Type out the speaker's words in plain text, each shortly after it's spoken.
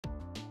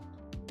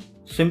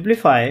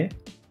simplify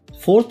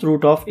 4th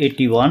root of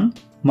 81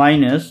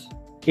 minus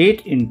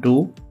 8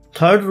 into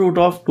 3rd root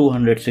of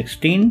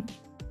 216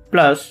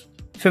 plus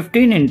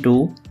 15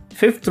 into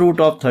 5th root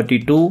of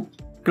 32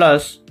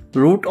 plus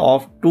root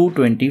of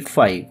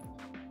 225.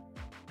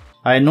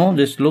 I know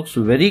this looks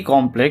very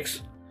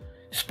complex,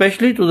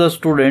 especially to the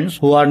students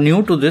who are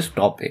new to this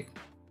topic.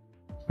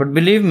 But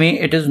believe me,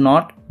 it is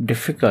not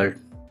difficult.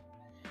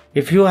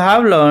 If you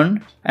have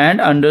learned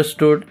and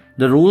understood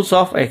the rules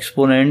of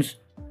exponents,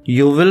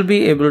 you will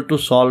be able to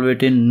solve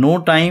it in no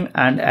time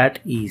and at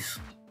ease.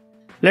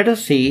 Let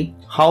us see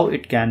how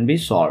it can be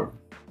solved.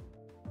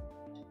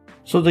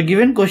 So the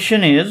given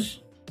question is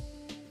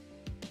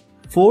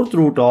 4th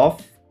root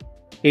of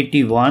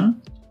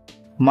 81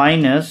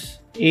 minus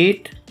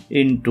 8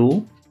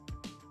 into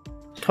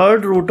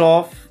 3rd root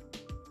of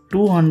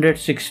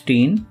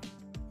 216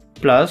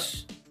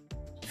 plus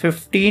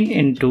 15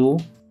 into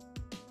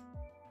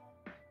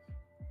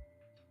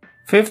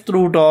 5th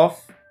root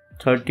of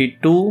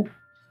 32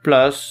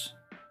 plus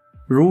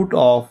root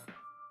of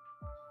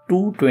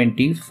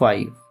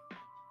 225.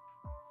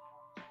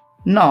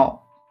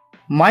 Now,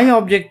 my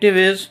objective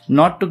is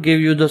not to give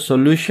you the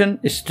solution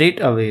straight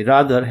away,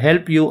 rather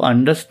help you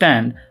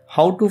understand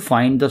how to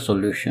find the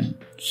solution.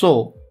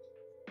 So,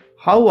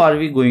 how are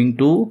we going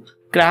to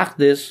crack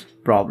this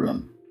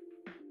problem?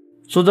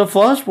 So the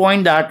first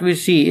point that we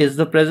see is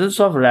the presence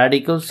of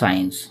radical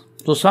signs.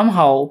 So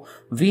somehow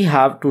we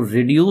have to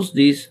reduce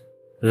these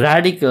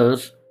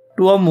radicals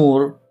to a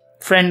more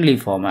friendly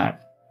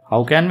format.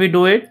 How can we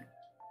do it?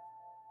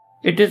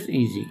 It is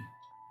easy.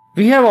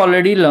 We have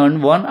already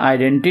learned one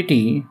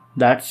identity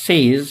that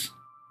says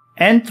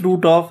nth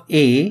root of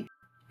a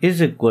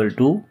is equal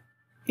to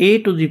a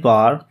to the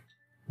power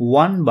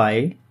 1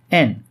 by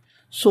n.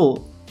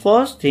 So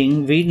first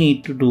thing we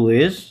need to do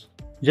is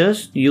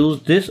just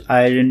use this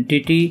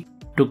identity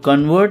to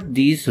convert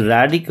these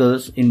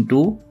radicals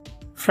into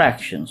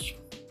fractions.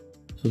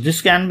 So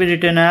this can be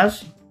written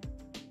as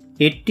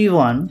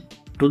 81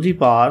 to the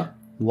power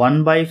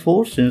 1 by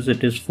 4 since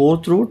it is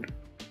 4th root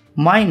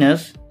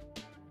minus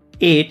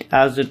 8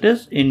 as it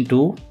is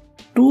into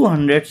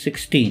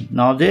 216.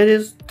 Now there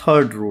is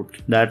 3rd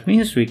root, that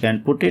means we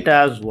can put it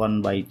as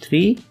 1 by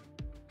 3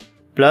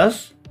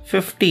 plus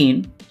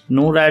 15,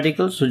 no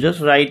radicals, so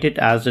just write it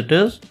as it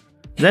is.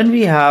 Then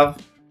we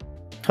have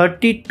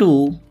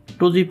 32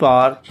 to the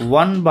power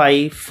 1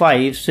 by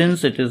 5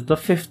 since it is the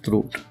 5th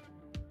root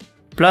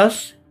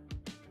plus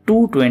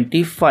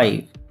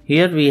 225.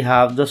 Here we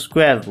have the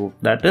square root,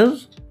 that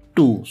is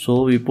 2,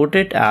 so we put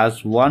it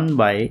as 1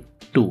 by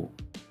 2.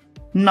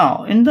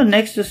 Now in the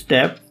next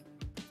step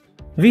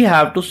we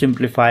have to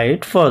simplify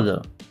it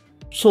further.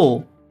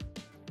 So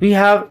we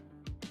have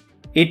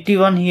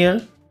 81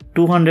 here,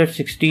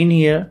 216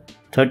 here,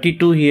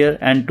 32 here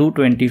and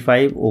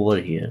 225 over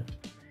here.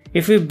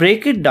 If we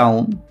break it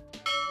down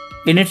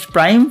in its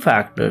prime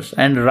factors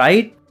and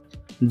write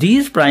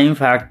these prime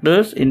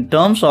factors in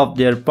terms of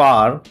their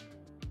power,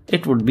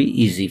 it would be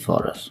easy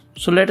for us.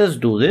 So let us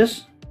do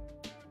this.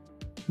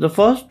 The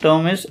first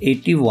term is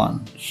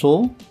 81.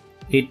 So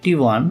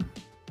 81,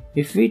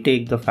 if we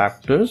take the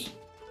factors,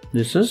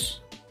 this is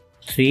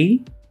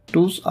 3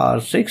 2s are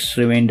 6,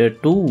 remainder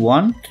 2,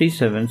 1, 3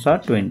 7s are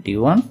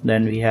 21.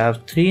 Then we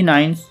have 3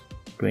 9s,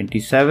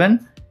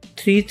 27,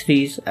 3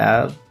 3s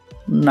are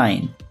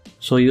 9.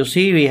 So you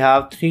see we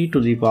have 3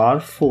 to the power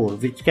 4,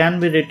 which can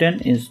be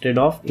written instead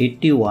of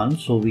 81.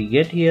 So we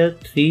get here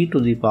 3 to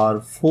the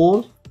power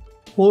 4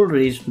 whole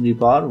raised to the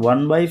power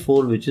 1 by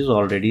 4, which is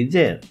already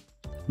there.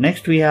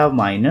 Next we have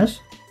minus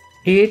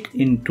 8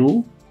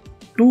 into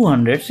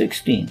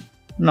 216.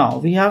 Now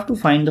we have to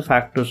find the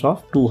factors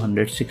of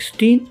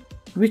 216,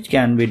 which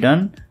can be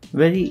done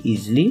very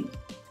easily.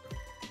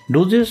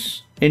 Do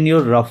this in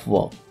your rough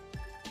work.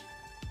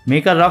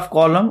 Make a rough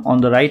column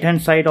on the right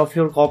hand side of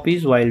your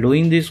copies while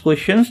doing these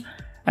questions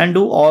and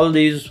do all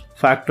these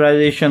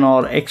factorization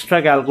or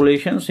extra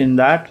calculations in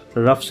that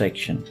rough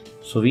section.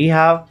 So we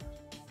have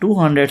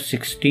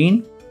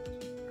 216,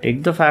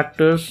 take the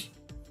factors,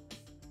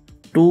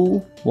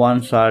 2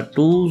 1s are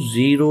 2,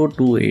 0,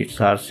 2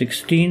 8s are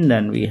 16,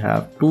 then we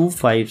have 2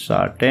 5s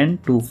are 10,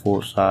 2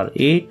 4s are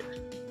 8,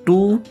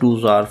 2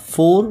 2s are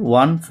 4,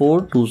 1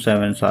 4, 2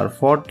 7s are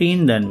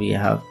 14, then we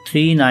have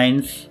 3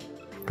 9s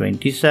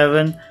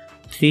 27,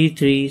 3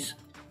 3s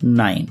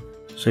 9.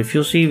 So if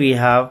you see we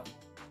have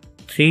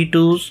 3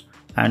 2s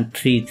and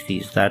 3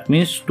 3s, that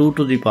means 2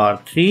 to the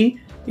power 3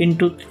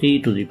 into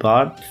 3 to the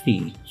power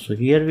 3. So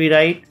here we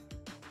write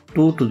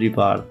 2 to the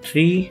power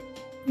 3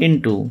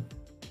 into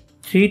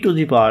 3 to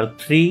the power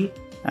 3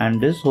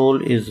 and this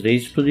whole is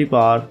raised to the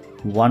power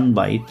 1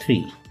 by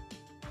 3,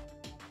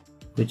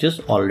 which is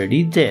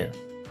already there.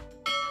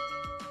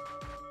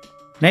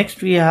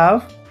 Next we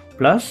have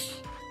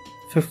plus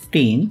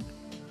 15,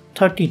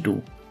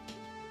 32.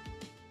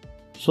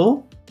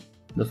 So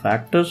the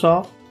factors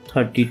of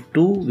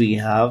 32 we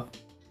have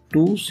 2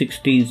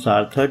 16s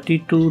are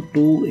 32,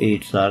 2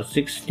 8s are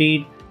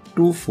 16,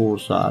 2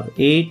 4s are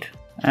 8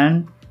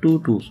 and 2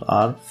 2s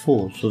are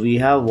 4. So we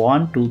have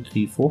 1 2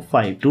 3 4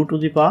 5, 2 to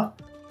the power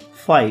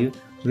 5,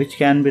 which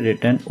can be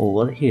written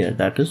over here,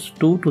 that is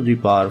 2 to the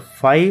power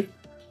 5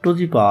 to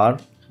the power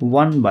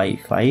 1 by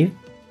 5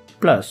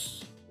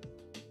 plus.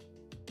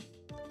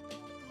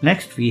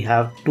 Next we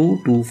have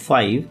 2 to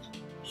 5.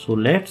 So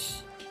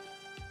let's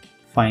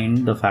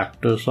find the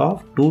factors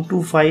of 2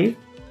 to 5.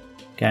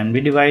 Can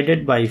be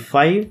divided by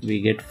 5.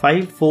 We get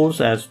 5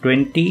 fours as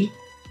 20.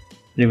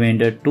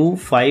 Remainder 2,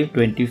 5,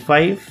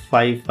 25.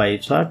 5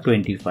 fives are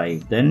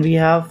 25. Then we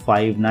have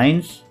 5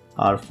 nines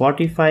are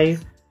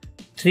 45.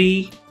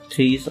 3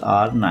 threes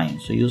are 9.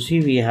 So you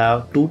see we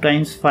have 2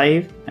 times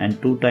 5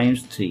 and 2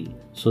 times 3.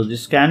 So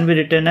this can be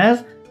written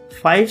as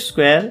 5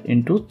 square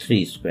into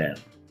 3 square.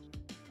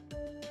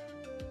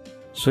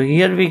 So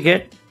here we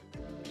get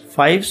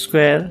 5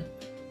 square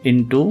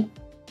into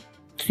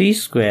 3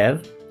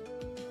 square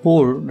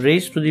whole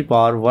raised to the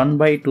power 1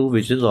 by 2,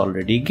 which is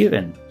already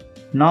given.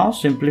 Now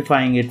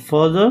simplifying it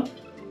further,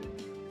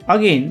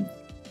 again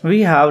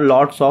we have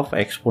lots of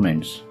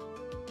exponents.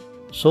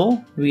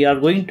 So we are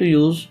going to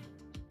use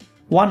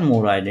one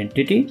more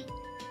identity.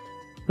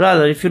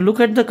 Rather, if you look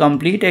at the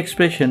complete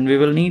expression, we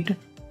will need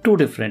two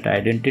different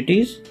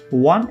identities.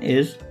 One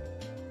is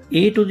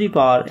a to the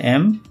power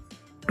m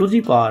to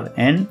the power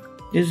n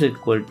is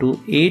equal to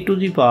a to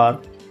the power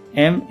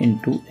m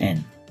into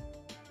n,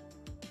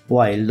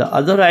 while the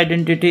other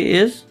identity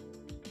is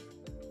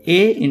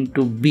a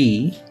into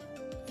b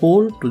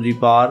whole to the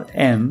power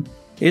m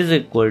is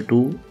equal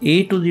to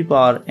a to the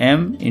power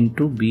m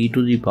into b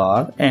to the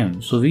power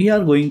m. So we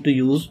are going to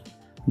use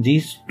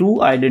these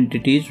two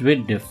identities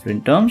with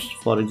different terms.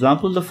 For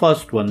example, the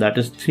first one, that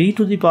is 3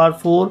 to the power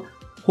 4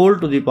 whole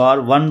to the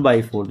power 1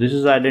 by 4. This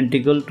is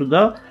identical to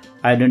the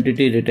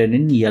identity written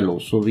in yellow.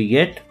 So we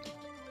get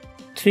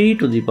 3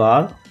 to the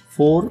power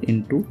 4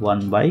 into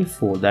 1 by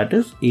 4, that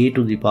is a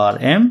to the power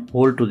m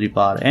whole to the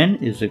power n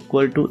is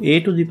equal to a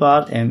to the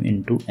power m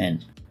into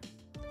n,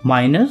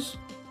 minus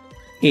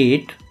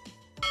 8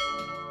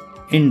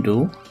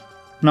 into,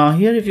 now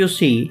here if you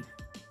see,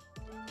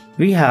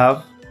 we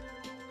have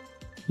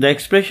the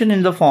expression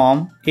in the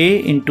form a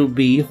into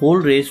b whole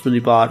raised to the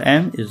power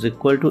m is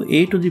equal to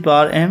a to the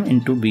power m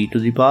into b to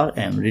the power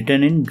m,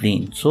 written in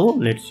green. So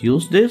let's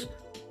use this.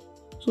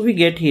 So we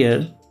get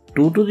here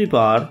 2 to the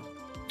power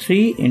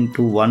 3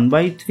 into 1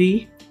 by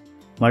 3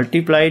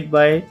 multiplied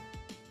by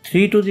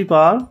 3 to the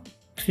power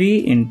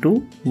 3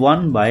 into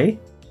 1 by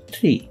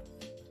 3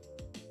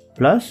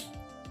 plus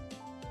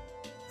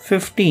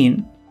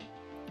 15.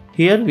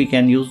 Here we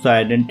can use the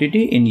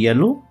identity in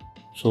yellow.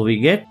 So we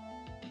get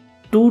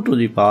 2 to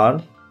the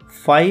power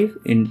 5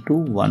 into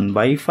 1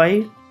 by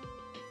 5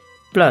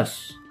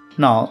 plus,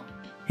 now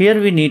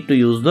here we need to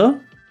use the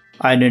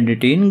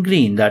identity in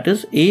green, that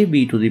is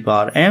ab to the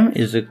power m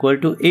is equal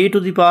to a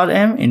to the power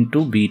m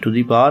into b to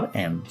the power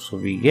m. So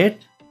we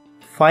get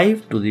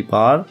 5 to the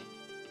power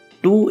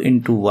 2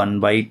 into 1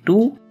 by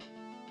 2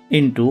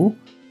 into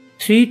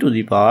 3 to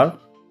the power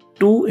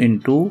 2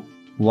 into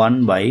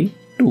 1 by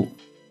 2.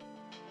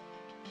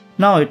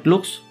 Now it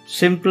looks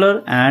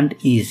simpler and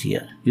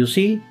easier. You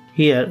see,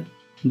 here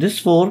this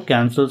 4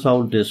 cancels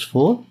out this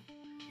 4,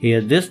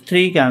 here this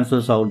 3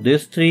 cancels out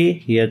this 3,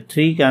 here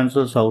 3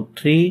 cancels out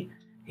 3,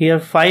 here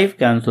 5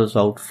 cancels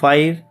out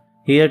 5,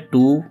 here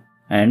 2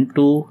 and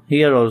 2,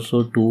 here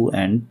also 2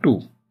 and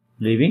 2,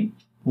 leaving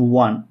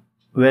 1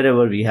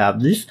 wherever we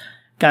have this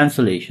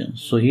cancellation.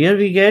 So here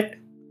we get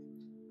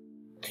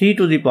 3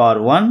 to the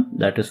power 1,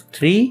 that is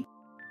 3,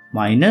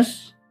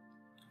 minus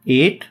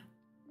 8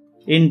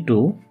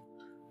 into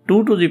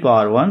 2 to the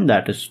power 1,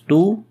 that is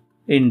 2,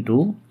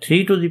 into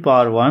 3 to the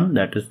power 1,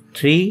 that is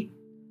 3,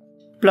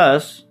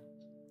 plus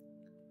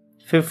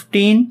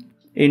 15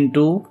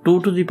 into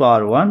 2 to the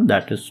power 1,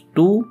 that is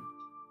 2,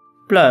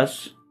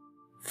 plus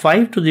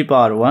 5 to the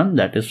power 1,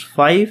 that is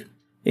 5,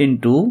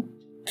 into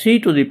 3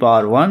 to the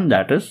power 1,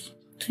 that is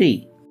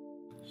 3.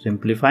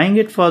 Simplifying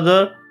it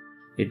further,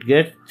 it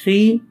gets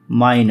 3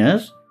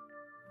 minus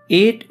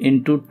 8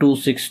 into 2,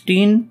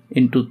 16,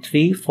 into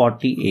 3,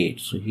 48.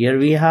 So here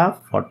we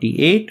have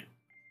 48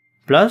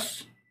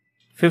 plus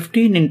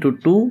 15 into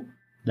 2,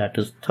 that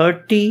is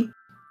 30,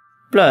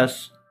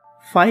 plus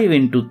 5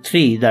 into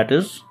 3, that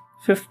is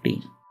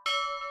 15.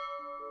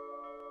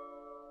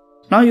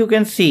 Now you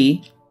can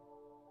see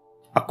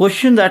a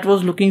question that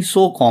was looking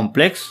so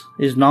complex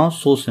is now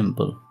so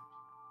simple.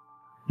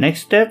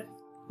 Next step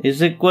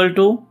is equal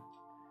to,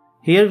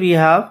 here we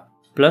have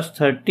plus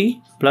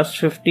 30, plus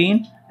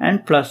 15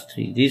 and plus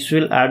 3. These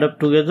will add up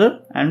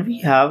together and we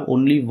have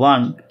only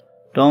one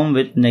term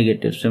with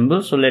negative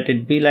symbol. So let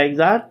it be like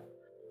that.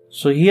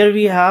 So here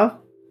we have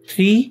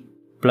 3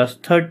 plus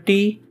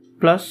 30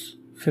 plus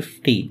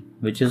 15,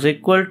 which is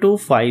equal to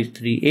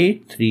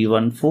 538,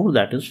 314,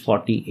 that is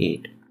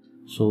 48.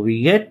 So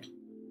we get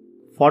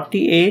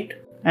 48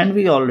 and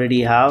we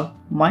already have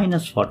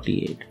minus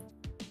 48,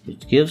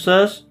 which gives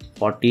us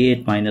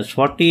 48 minus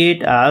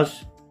 48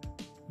 as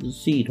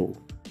 0.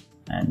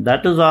 And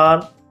that is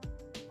our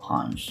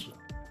answer.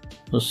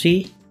 So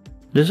see,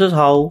 this is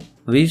how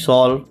we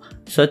solve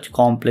such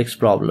complex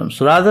problems.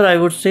 Rather, I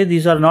would say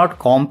these are not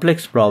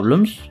complex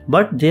problems,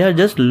 but they are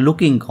just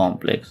looking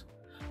complex.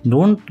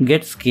 Don't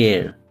get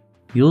scared.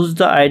 Use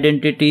the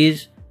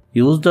identities,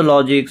 use the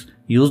logics,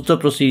 use the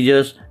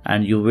procedures,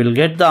 and you will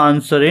get the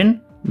answer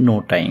in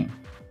no time.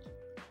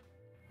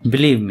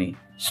 Believe me,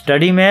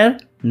 study more,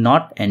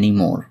 not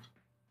anymore.